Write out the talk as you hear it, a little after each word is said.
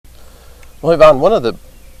Well, Yvonne, one of the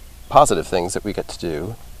positive things that we get to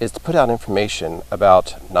do is to put out information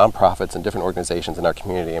about nonprofits and different organizations in our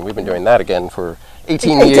community, and we've been doing that again for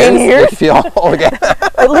 18 years. If you feel old again.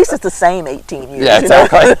 At least it's the same 18 years. Yeah,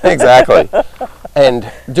 exactly, exactly.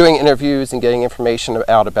 And doing interviews and getting information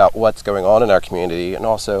out about what's going on in our community, and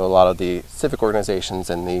also a lot of the civic organizations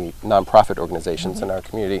and the nonprofit organizations in our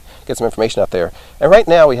community, get some information out there. And right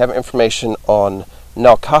now we have information on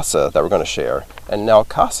CASA that we're going to share. And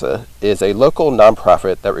CASA is a local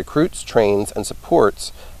nonprofit that recruits, trains, and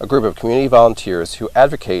supports a group of community volunteers who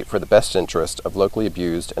advocate for the best interest of locally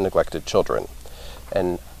abused and neglected children.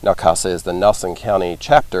 And CASA is the Nelson County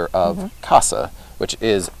chapter of CASA, which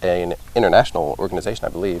is an international organization, I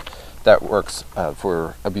believe, that works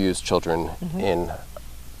for abused children,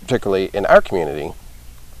 particularly in our community.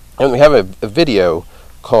 And we have a video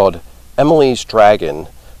called Emily's Dragon,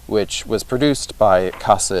 which was produced by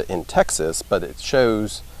CASA in Texas, but it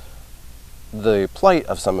shows the plight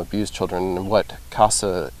of some abused children and what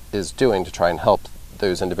CASA is doing to try and help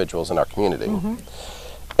those individuals in our community.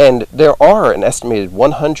 And there are an estimated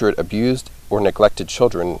 100 abused or neglected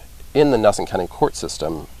children in the Nelson County court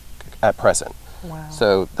system at present. Wow.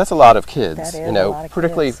 So that's a lot of kids, That is you know, a lot of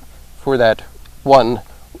particularly kids. for that one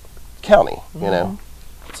county, you know.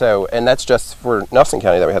 So, and that's just for Nelson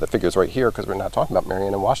County that we have the figures right here, because we're not talking about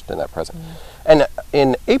Marion and Washington at present. And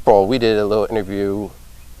in April, we did a little interview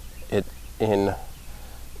in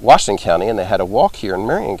Washington County, and they had a walk here in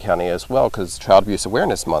Marion County as well, because Child Abuse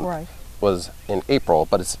Awareness Month was in April,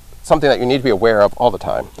 but it's something that you need to be aware of all the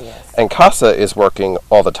time. Yes. And CASA is working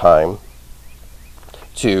all the time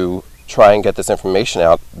to try and get this information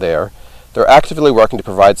out there. They're actively working to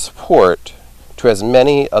provide support to as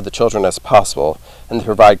many of the children as possible, and to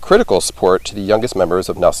provide critical support to the youngest members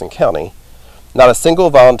of Nelson County. Not a single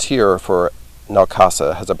volunteer for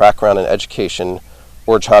CASA has a background in education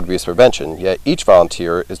or child abuse prevention, yet each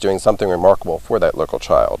volunteer is doing something remarkable for that local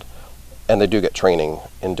child. And they do get training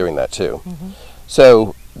in doing that too.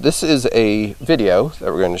 So this is a video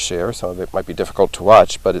that we're going to share. Some of it might be difficult to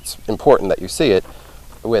watch, but it's important that you see it,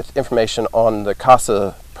 with information on the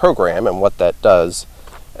CASA program and what that does,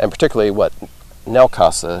 and particularly what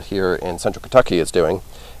CASA here in Central Kentucky is doing.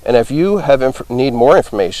 And if you have need more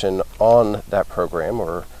information on that program,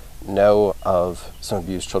 or know of some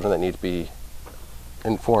abused children that need to be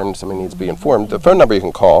informed, somebody needs to be informed, the phone number you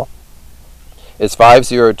can call is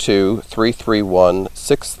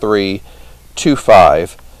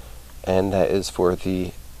 502-331-6325, and that is for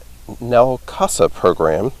the CASA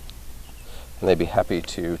program, and they'd be happy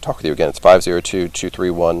to talk with you again. It's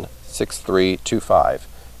 502-231-6325.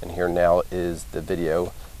 And here now is the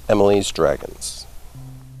video, Emily's Dragons.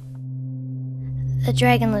 A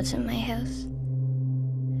dragon lives in my house.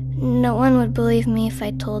 No one would believe me if I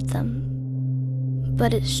told them,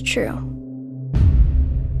 but it's true.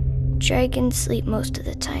 Dragons sleep most of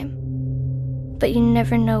the time, but you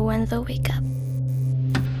never know when they'll wake up.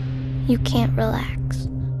 You can't relax,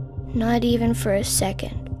 not even for a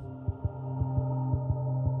second.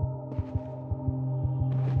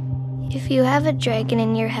 If you have a dragon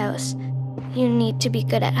in your house, you need to be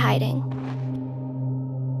good at hiding.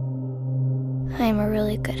 I'm a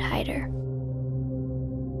really good hider.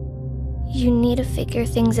 You need to figure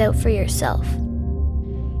things out for yourself,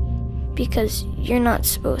 because you're not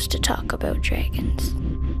supposed to talk about dragons.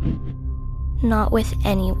 Not with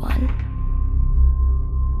anyone.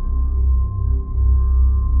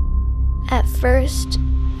 At first,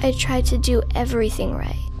 I tried to do everything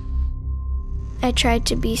right. I tried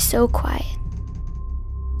to be so quiet.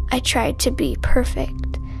 I tried to be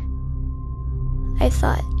perfect. I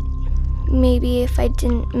thought, maybe if I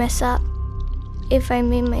didn't mess up, if I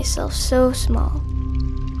made myself so small,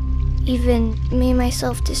 even made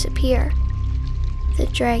myself disappear, the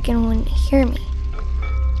dragon wouldn't hear me.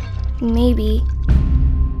 Maybe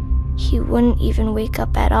he wouldn't even wake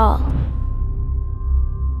up at all.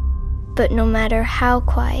 But no matter how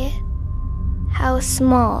quiet, how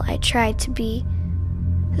small I tried to be,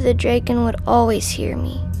 the dragon would always hear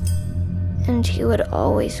me, and he would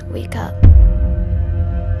always wake up.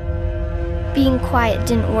 Being quiet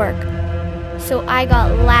didn't work, so I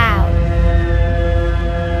got loud,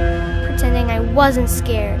 pretending I wasn't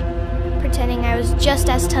scared, pretending I was just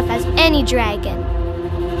as tough as any dragon.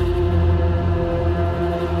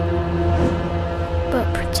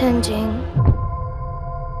 But pretending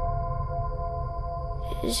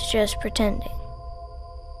is just pretending.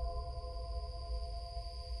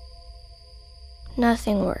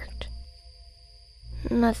 Nothing worked.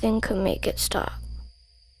 Nothing could make it stop.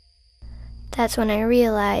 That's when I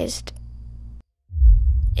realized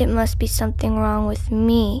it must be something wrong with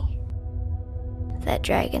me that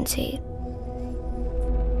dragons hate.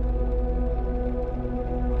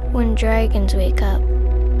 When dragons wake up,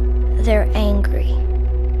 they're angry.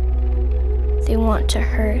 They want to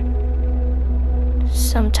hurt.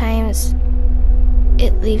 Sometimes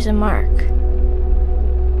it leaves a mark.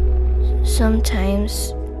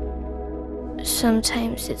 Sometimes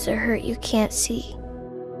it's a hurt you can't see,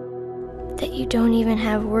 that you don't even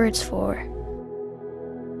have words for.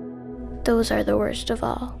 Those are the worst of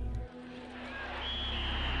all.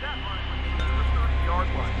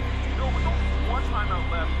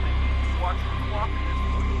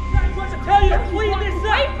 Tell you to clean this up!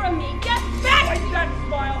 Away from me! Get back! Wipe that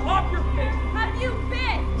smile off your face! Have you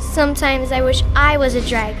been? Sometimes I wish I was a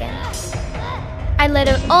dragon. I'd let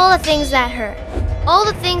out all the things that hurt, all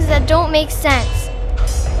the things that don't make sense.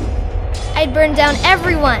 I'd burn down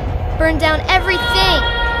everyone, burn down everything.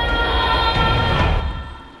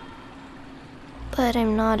 But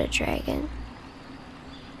I'm not a dragon.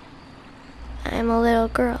 I'm a little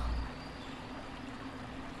girl.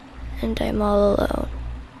 And I'm all alone.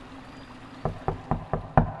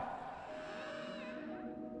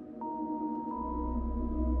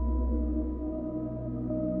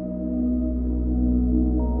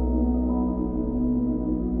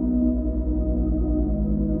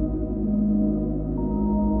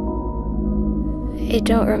 I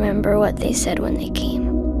don't remember what they said when they came.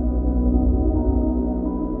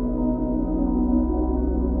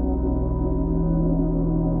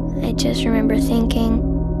 I just remember thinking,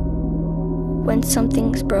 when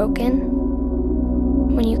something's broken,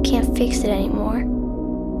 when you can't fix it anymore,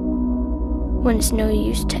 when it's no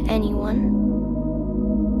use to anyone,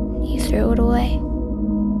 you throw it away.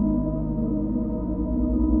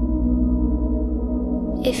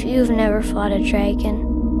 If you've never fought a dragon,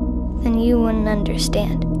 then you wouldn't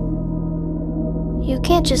understand. You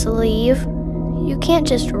can't just leave. You can't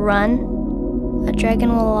just run. A dragon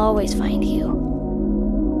will always find you.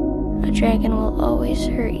 A dragon will always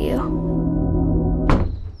hurt you.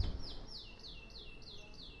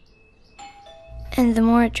 And the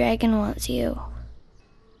more a dragon wants you,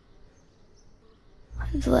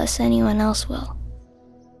 the less anyone else will.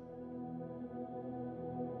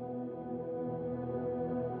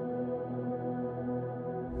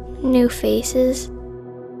 New faces,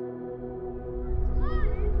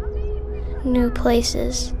 new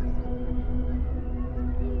places,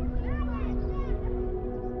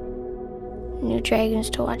 new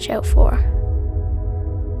dragons to watch out for.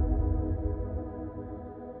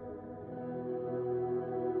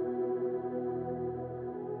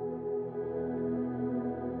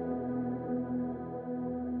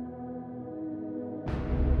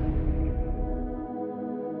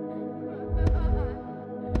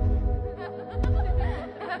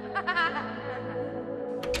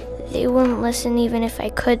 They wouldn't listen even if I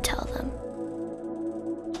could tell them.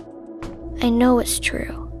 I know it's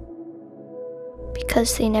true,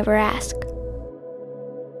 because they never ask.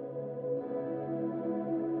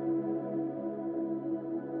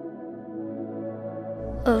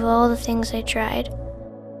 Of all the things I tried,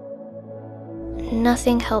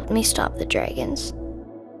 nothing helped me stop the dragons.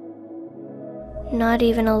 Not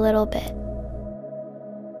even a little bit.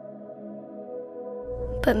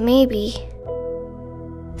 But maybe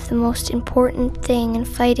the most important thing in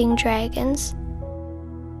fighting dragons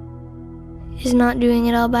is not doing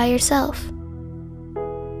it all by yourself.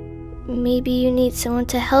 Maybe you need someone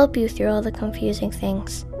to help you through all the confusing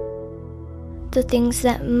things. The things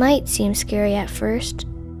that might seem scary at first,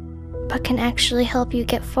 but can actually help you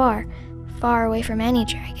get far, far away from any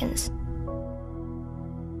dragons.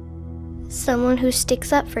 Someone who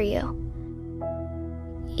sticks up for you,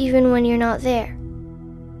 even when you're not there.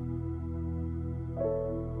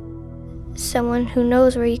 Someone who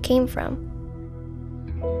knows where you came from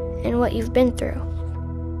and what you've been through.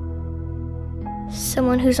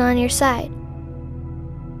 Someone who's on your side,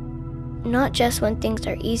 not just when things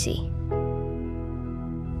are easy,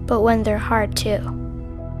 but when they're hard too.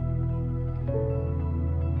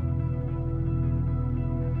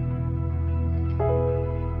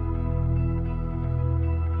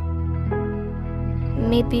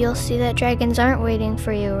 Maybe you'll see that dragons aren't waiting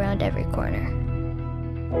for you around every corner.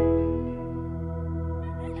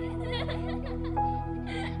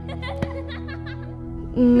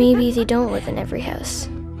 Maybe they don't live in every house.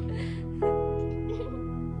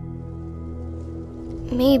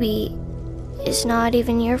 Maybe it's not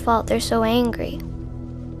even your fault they're so angry.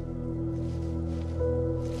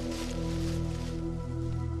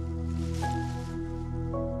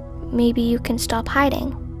 Maybe you can stop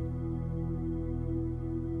hiding.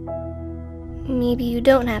 Maybe you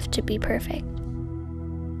don't have to be perfect.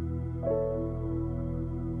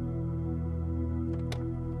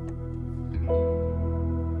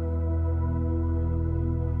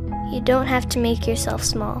 You don't have to make yourself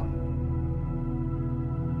small.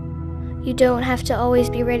 You don't have to always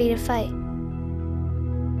be ready to fight.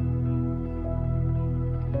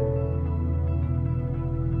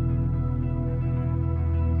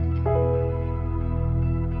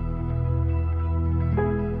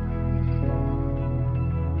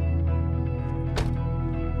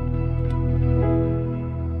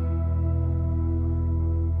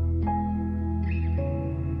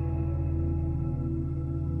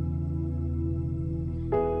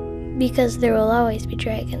 Because there will always be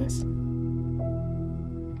dragons.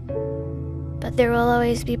 But there will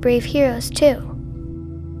always be brave heroes, too.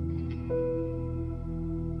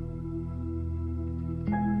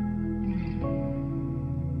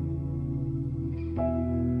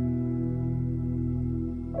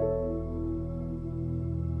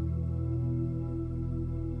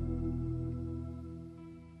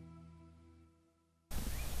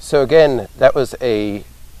 So again, that was a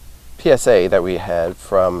PSA that we had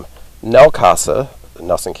from CASA,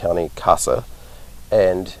 Nelson County CASA,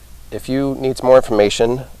 and if you need some more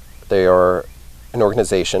information, they are an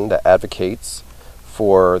organization that advocates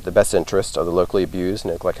for the best interest of the locally abused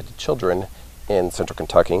and neglected children in Central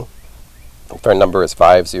Kentucky. Their number is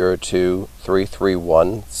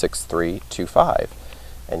 502-331-6325,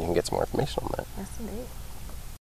 and you can get some more information on that. Yes, indeed.